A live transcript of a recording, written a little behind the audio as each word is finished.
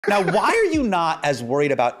Now, why are you not as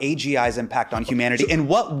worried about AGI's impact on humanity, and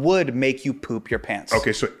what would make you poop your pants?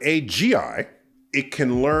 Okay, so AGI, it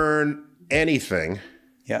can learn anything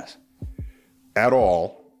Yes. at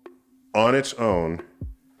all on its own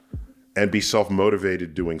and be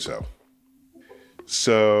self-motivated doing so.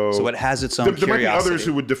 So it has its own There might be curiosity. others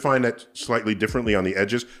who would define that slightly differently on the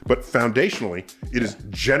edges, but foundationally, it is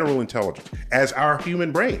general intelligence, as our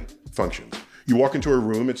human brain functions. You walk into a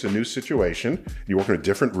room, it's a new situation, you walk in a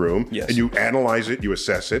different room, Yes. and you analyze it, you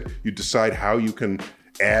assess it, you decide how you can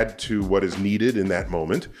add to what is needed in that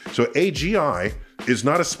moment. So AGI is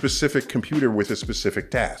not a specific computer with a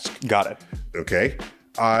specific task. Got it. Okay?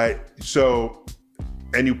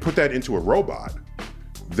 And you put that into a robot,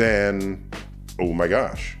 then, oh my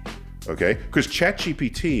gosh, okay? Because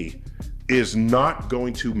ChatGPT is not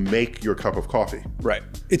going to make your cup of coffee. Right.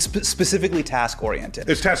 It's specifically task-oriented.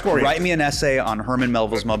 It's task-oriented. Write me an essay on Herman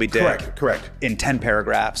Melville's Moby Dick. Correct. In 10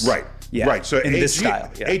 paragraphs. Right. Yeah. Right. So in this style.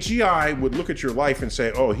 Yeah. AGI would look at your life and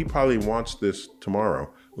say, oh, he probably wants this tomorrow.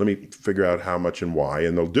 Let me figure out how much and why,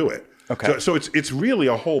 and they'll do it. Okay. So it's really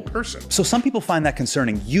a whole person. So some people find that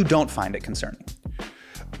concerning. You don't find it concerning.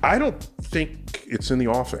 I don't think it's in the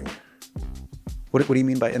offing. What do you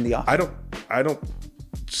mean by in the offing? I don't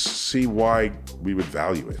see why we would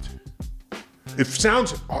value it. It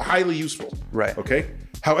sounds highly useful. Right. Okay.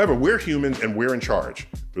 However, we're humans and we're in charge.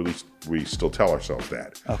 At least we still tell ourselves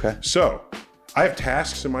that. Okay. So I have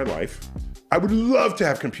tasks in my life. I would love to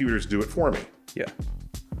have computers do it for me. Yeah.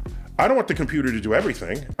 I don't want the computer to do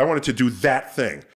everything. I want it to do that thing.